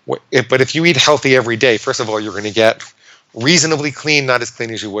 But if you eat healthy every day, first of all, you're going to get reasonably clean, not as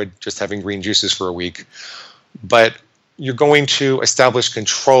clean as you would just having green juices for a week. But you're going to establish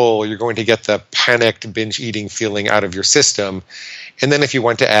control. You're going to get the panicked binge eating feeling out of your system. And then if you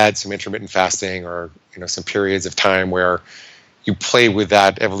want to add some intermittent fasting or some periods of time where you play with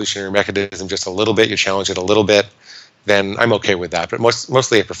that evolutionary mechanism just a little bit, you challenge it a little bit, then I'm okay with that. But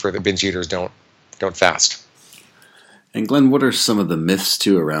mostly I prefer that binge eaters don't fast. And Glenn, what are some of the myths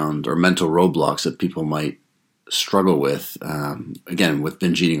too around or mental roadblocks that people might struggle with? Again, with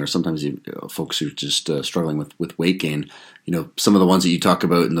binge eating, or sometimes folks who are just struggling with weight gain. Some of the ones that you talk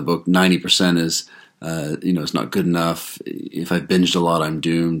about in the book, 90% is it's not good enough. If I've binged a lot, I'm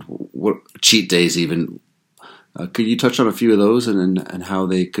doomed. What cheat days even? Could you touch on a few of those and how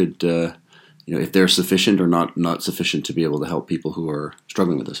they could, if they're sufficient or not sufficient to be able to help people who are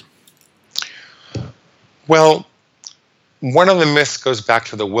struggling with this? Well, one of the myths goes back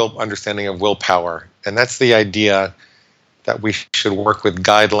to the understanding of willpower, and that's the idea that we should work with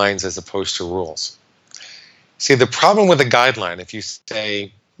guidelines as opposed to rules. See, the problem with a guideline, if you say,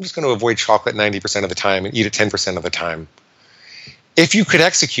 I'm just going to avoid chocolate 90% of the time and eat it 10% of the time, if you could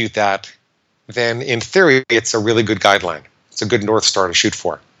execute that, then in theory, it's a really good guideline. It's a good North Star to shoot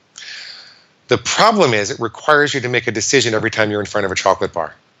for. The problem is it requires you to make a decision every time you're in front of a chocolate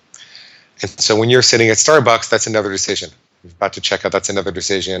bar. And so when you're sitting at Starbucks, that's another decision. You're about to check out, that's another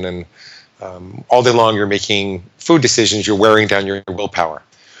decision. And all day long, you're making food decisions, you're wearing down your willpower.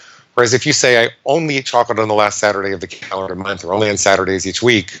 Whereas if you say, I only eat chocolate on the last Saturday of the calendar month, or only on Saturdays each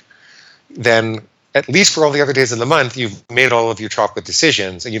week, then at least for all the other days of the month, you've made all of your chocolate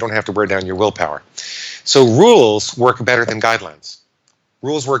decisions and you don't have to wear down your willpower. So rules work better than guidelines.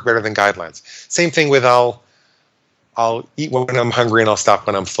 Rules work better than guidelines. Same thing with I'll eat when I'm hungry and I'll stop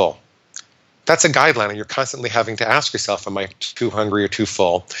when I'm full. That's a guideline, and you're constantly having to ask yourself, am I too hungry or too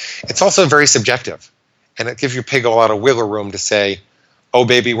full? It's also very subjective, and it gives your pig a lot of wiggle room to say, oh,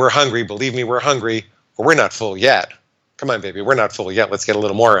 baby, we're hungry. Believe me, we're hungry, or we're not full yet. Come on, baby, we're not full yet. Let's get a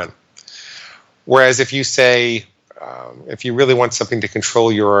little more in. Whereas if you say, if you really want something to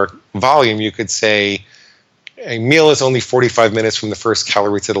control your volume, you could say, a meal is only 45 minutes from the first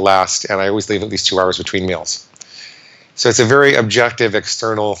calorie to the last, and I always leave at least 2 hours between meals. So it's a very objective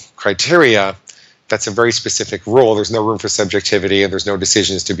external criteria that's a very specific rule. There's no room for subjectivity, and there's no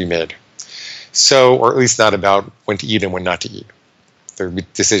decisions to be made. So, or at least not about when to eat and when not to eat. There will be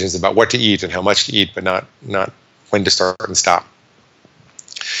decisions about what to eat and how much to eat, but not when to start and stop.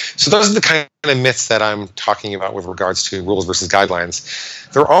 So those are the kind of myths that I'm talking about with regards to rules versus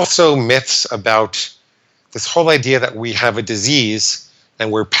guidelines. There are also myths about this whole idea that we have a disease and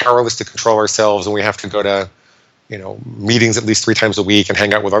we're powerless to control ourselves, and we have to go to meetings at least 3 times a week and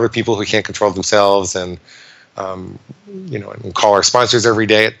hang out with other people who can't control themselves, and and call our sponsors every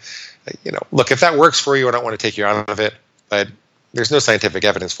day. Look, if that works for you, I don't want to take you out of it, but there's no scientific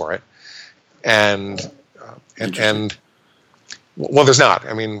evidence for it. And well, there's not.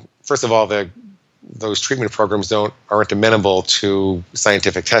 I mean, first of all, those treatment programs aren't amenable to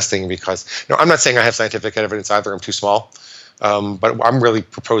scientific testing because, I'm not saying I have scientific evidence either. I'm too small. But what I'm really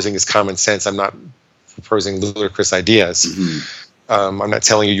proposing is common sense. I'm not proposing ludicrous ideas. Mm-hmm. I'm not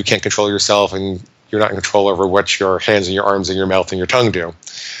telling you can't control yourself and you're not in control over what your hands and your arms and your mouth and your tongue do.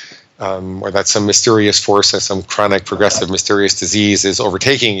 Or that some mysterious force or some chronic, progressive, mysterious disease is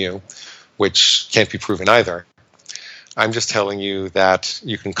overtaking you, which can't be proven either. I'm just telling you that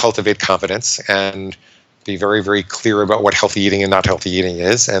you can cultivate confidence and be very, very clear about what healthy eating and not healthy eating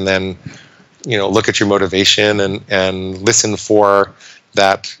is, and then, look at your motivation and listen for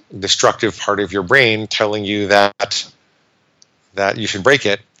that destructive part of your brain telling you that you should break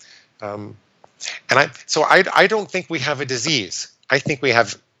it. I don't think we have a disease. I think we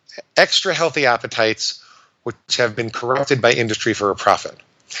have extra healthy appetites which have been corrupted by industry for a profit.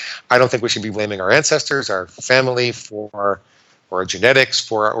 I don't think we should be blaming our ancestors, our family, or our genetics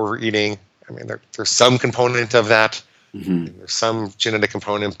for our overeating. I mean, there's some component of that. Mm-hmm. There's some genetic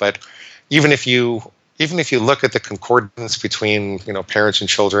component, but even if you look at the concordance between parents and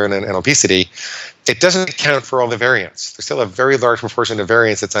children and obesity, it doesn't account for all the variance. There's still a very large proportion of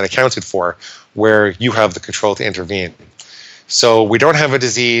variance that's unaccounted for, where you have the control to intervene. So we don't have a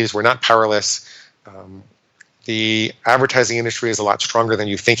disease. We're not powerless. The advertising industry is a lot stronger than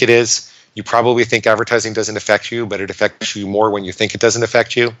you think it is. You probably think advertising doesn't affect you, but it affects you more when you think it doesn't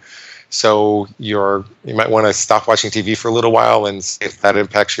affect you. So you might want to stop watching TV for a little while and see if that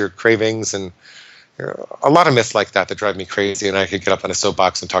impacts your cravings. And a lot of myths like that drive me crazy, and I could get up on a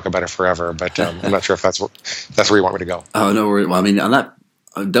soapbox and talk about it forever. But I'm not sure if that's where you want me to go. Oh no, well, I mean, on that,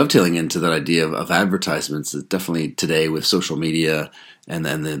 dovetailing into that idea of advertisements, definitely today with social media and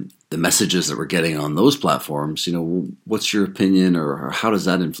then the messages that we're getting on those platforms, what's your opinion, or how does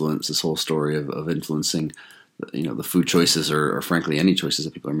that influence this whole story of influencing, the food choices or frankly any choices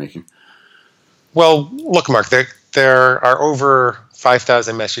that people are making? Well, look, Mark, there are over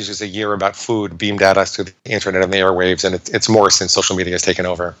 5,000 messages a year about food beamed at us through the internet and the airwaves, and it's more since social media has taken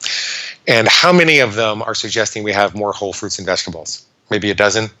over. And how many of them are suggesting we have more whole fruits and vegetables? Maybe a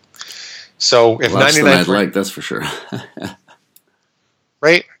dozen. So if less than I'd like, that's for sure.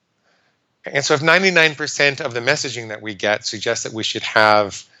 Right? And so if 99% of the messaging that we get suggests that we should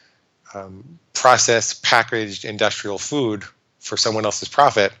have processed, packaged industrial food for someone else's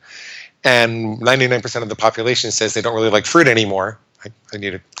profit, and 99% of the population says they don't really like fruit anymore, I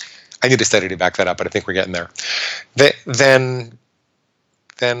need a study to back that up, but I think we're getting there. Then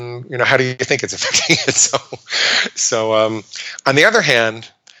how do you think it's affecting it? So on the other hand,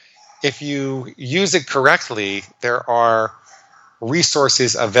 if you use it correctly, there are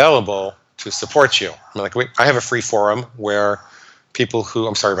resources available to support you. I have a free forum where people who,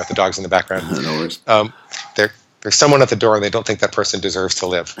 I'm sorry about the dogs in the background. No worries. There's someone at the door and they don't think that person deserves to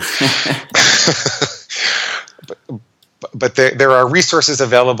live. But there are resources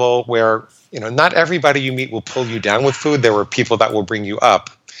available where, not everybody you meet will pull you down with food. There are people that will bring you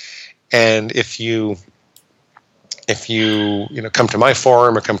up. And if you come to my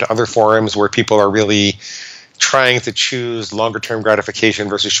forum or come to other forums where people are really trying to choose longer-term gratification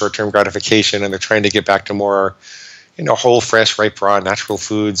versus short-term gratification, and they're trying to get back to more, whole, fresh, ripe, raw, natural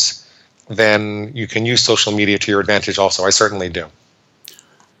foods, then you can use social media to your advantage also. I certainly do.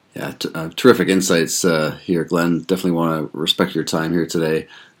 Yeah, terrific insights here, Glenn. Definitely want to respect your time here today.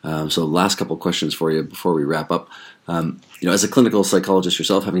 So last couple questions for you before we wrap up. As a clinical psychologist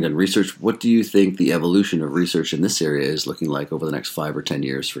yourself, having done research, what do you think the evolution of research in this area is looking like over the next 5 or 10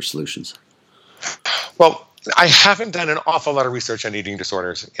 years for solutions? Well, I haven't done an awful lot of research on eating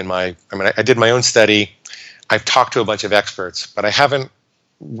disorders I did my own study. I've talked to a bunch of experts, but I don't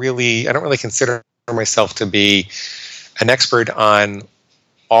really consider myself to be an expert on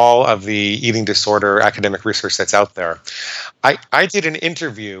all of the eating disorder academic research that's out there. I did an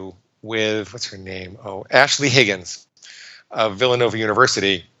interview with, what's her name? Ashley Higgins of Villanova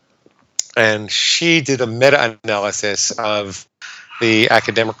University, and she did a meta-analysis of the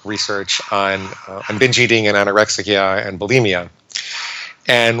academic research on binge eating and anorexia and bulimia.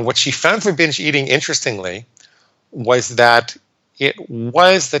 And what she found for binge eating, interestingly, was that it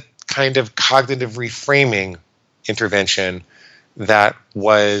was the kind of cognitive reframing intervention that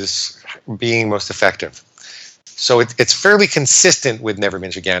was being most effective. So it's fairly consistent with Never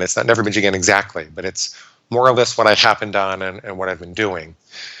Binge Again. It's not Never Binge Again exactly, but it's more or less what I happened on and what I've been doing.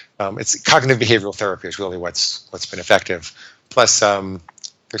 It's cognitive behavioral therapy is really what's been effective. Plus,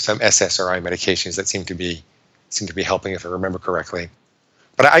 there's some SSRI medications that seem to be helping, if I remember correctly.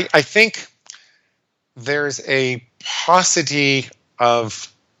 But I think there's a paucity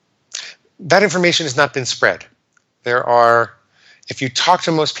of that information has not been spread. If you talk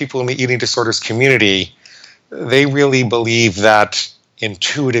to most people in the eating disorders community, they really believe that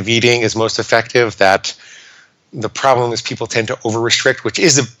intuitive eating is most effective, that the problem is people tend to over-restrict, which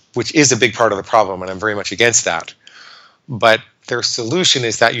is a big part of the problem, and I'm very much against that. But their solution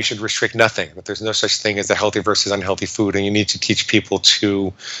is that you should restrict nothing, that there's no such thing as a healthy versus unhealthy food, and you need to teach people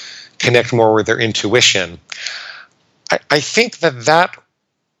to connect more with their intuition. I think that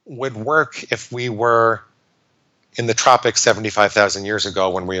would work if we were in the tropics 75,000 years ago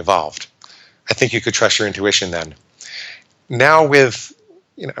when we evolved. I think you could trust your intuition then. Now with,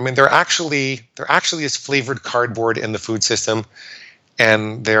 there actually is flavored cardboard in the food system,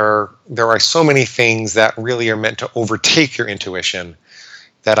 and there are so many things that really are meant to overtake your intuition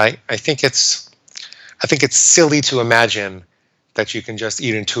that I think it's silly to imagine that you can just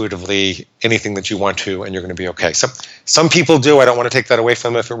eat intuitively anything that you want to and you're going to be okay. Some people do. I don't want to take that away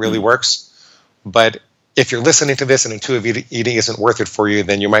from them if it really works. But if you're listening to this and intuitive eating isn't worth it for you,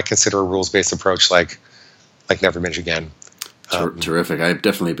 then you might consider a rules-based approach like Never Binge Again. Terrific. I've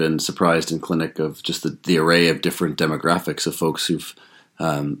definitely been surprised in clinic of just the array of different demographics of folks who've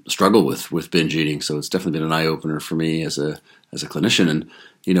struggled with binge eating. So it's definitely been an eye-opener for me as a clinician. And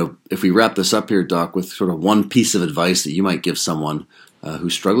if we wrap this up here, Doc, with sort of one piece of advice that you might give someone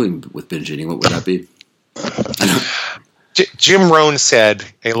who's struggling with binge eating, what would that be? Jim Rohn said,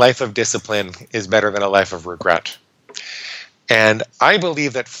 "A life of discipline is better than a life of regret." And I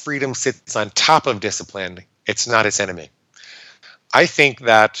believe that freedom sits on top of discipline. It's not its enemy. I think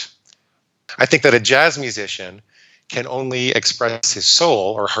that a jazz musician can only express his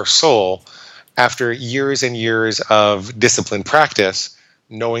soul or her soul after years and years of disciplined practice,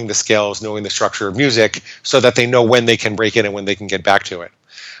 knowing the scales, knowing the structure of music, so that they know when they can break it and when they can get back to it.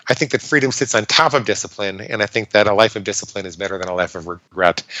 I think that freedom sits on top of discipline, and I think that a life of discipline is better than a life of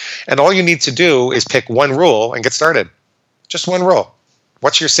regret. And all you need to do is pick one rule and get started. Just one rule.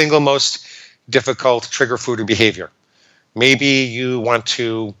 What's your single most difficult trigger food or behavior? Maybe you want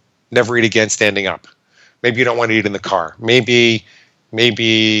to never eat again standing up. Maybe you don't want to eat in the car. Maybe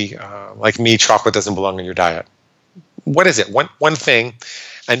like me, chocolate doesn't belong in your diet. What is it? One thing.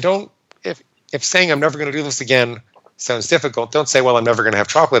 And don't, if if saying I'm never going to do this again sounds difficult, don't say, well, I'm never going to have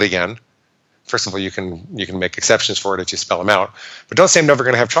chocolate again. First of all, you can make exceptions for it if you spell them out. But don't say I'm never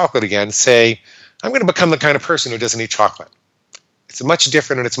going to have chocolate again. Say, I'm going to become the kind of person who doesn't eat chocolate. It's much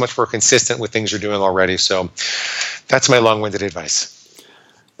different and it's much more consistent with things you're doing already. So that's my long-winded advice.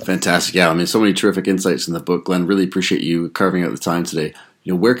 Fantastic. Yeah, I mean, so many terrific insights in the book. Glenn, really appreciate you carving out the time today.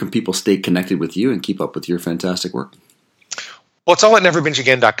 Where can people stay connected with you and keep up with your fantastic work? Well, it's all at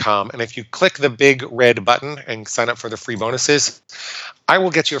neverbingeagain.com. And if you click the big red button and sign up for the free bonuses, I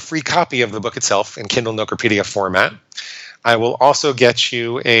will get you a free copy of the book itself in Kindle, Nook, or PDF format. I will also get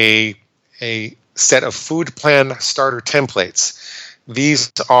you a set of food plan starter templates.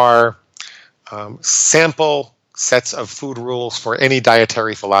 These are sample sets of food rules for any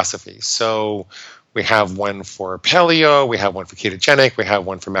dietary philosophy. So we have one for paleo, we have one for ketogenic, we have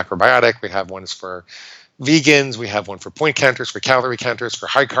one for macrobiotic, we have ones for vegans, we have one for point counters, for calorie counters, for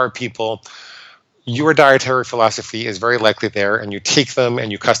high carb people. Your dietary philosophy is very likely there, and you take them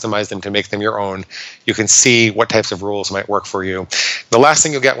and you customize them to make them your own. You can see what types of rules might work for you. The last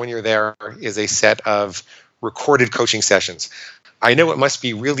thing you'll get when you're there is a set of recorded coaching sessions. I know it must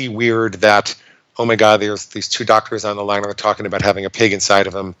be really weird that, oh my God, there's these two doctors on the line and they're talking about having a pig inside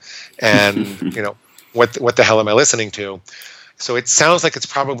of them, and what the hell am I listening to? So it sounds like it's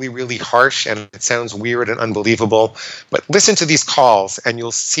probably really harsh and it sounds weird and unbelievable, but listen to these calls and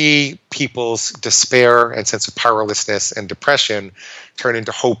you'll see people's despair and sense of powerlessness and depression turn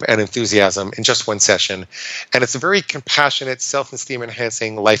into hope and enthusiasm in just one session. And it's a very compassionate, self-esteem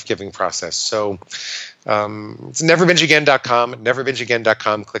enhancing, life-giving process. So it's neverbingeagain.com,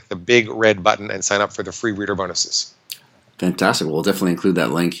 neverbingeagain.com. Click the big red button and sign up for the free reader bonuses. Fantastic. We'll definitely include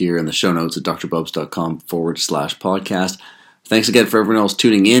that link here in the show notes at drbubs.com/podcast. Thanks again for everyone else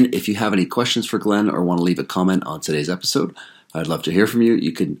tuning in. If you have any questions for Glenn or want to leave a comment on today's episode, I'd love to hear from you.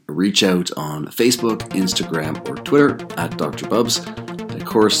 You can reach out on Facebook, Instagram, or Twitter at Dr. Bubs. And of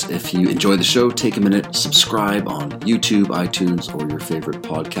course, if you enjoy the show, take a minute, subscribe on YouTube, iTunes, or your favorite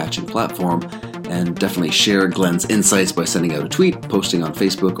podcatching platform, and definitely share Glenn's insights by sending out a tweet, posting on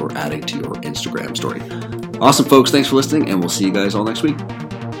Facebook, or adding to your Instagram story. Awesome, folks. Thanks for listening, and we'll see you guys all next week.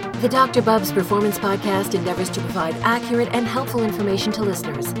 The Dr. Bubs Performance Podcast endeavors to provide accurate and helpful information to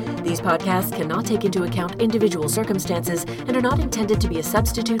listeners. These podcasts cannot take into account individual circumstances and are not intended to be a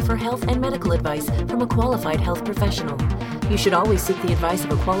substitute for health and medical advice from a qualified health professional. You should always seek the advice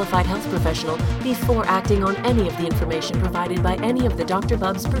of a qualified health professional before acting on any of the information provided by any of the Dr.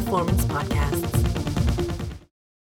 Bubs Performance Podcasts.